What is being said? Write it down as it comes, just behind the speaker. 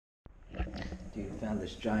Dude, found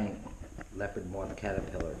this giant leopard moth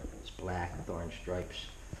caterpillar. It's black with orange stripes.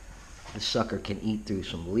 This sucker can eat through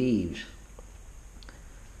some leaves.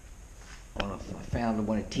 I found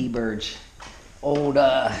one of T-Bird's old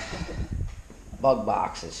bug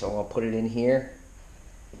boxes, so I'll put it in here.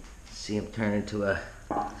 See him turn into a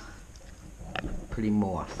pretty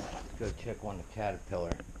moth. Let's go check on the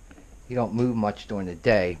caterpillar. He don't move much during the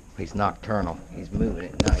day. He's nocturnal. He's moving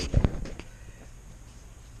at night.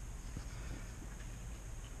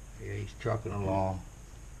 Yeah, he's trucking along.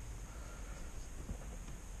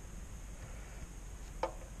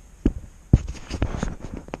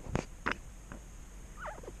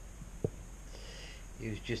 He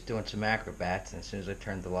was just doing some acrobats, and as soon as I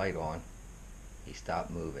turned the light on, he stopped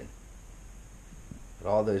moving. But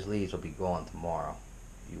all those leaves will be gone tomorrow.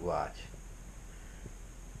 You watch.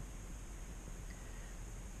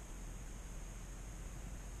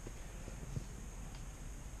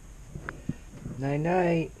 Night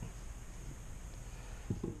night.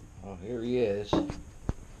 Oh, here he is. The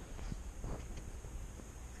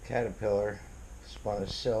caterpillar spun a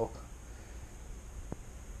silk.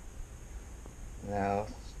 Now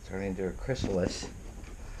it's turning into a chrysalis.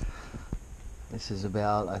 This is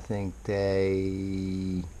about, I think,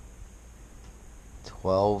 day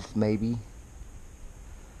 12 maybe.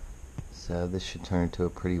 So this should turn into a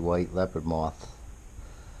pretty white leopard moth.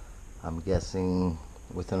 I'm guessing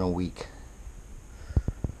within a week.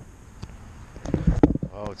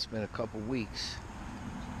 Oh, it's been a couple weeks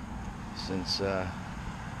since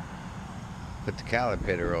put the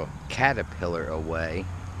caterpillar away.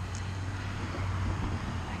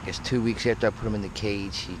 I guess 2 weeks after I put him in the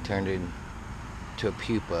cage, he turned into a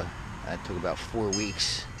pupa. That took about 4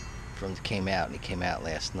 weeks for him to came out, and he came out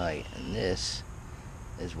last night. And this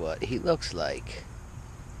is what he looks like.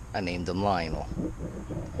 I named him Lionel.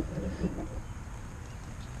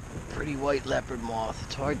 Pretty white leopard moth.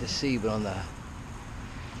 It's hard to see, but on the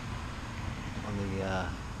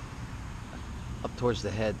up towards the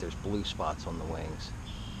head, there's blue spots on the wings.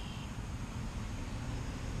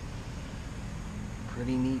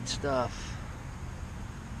 Pretty neat stuff.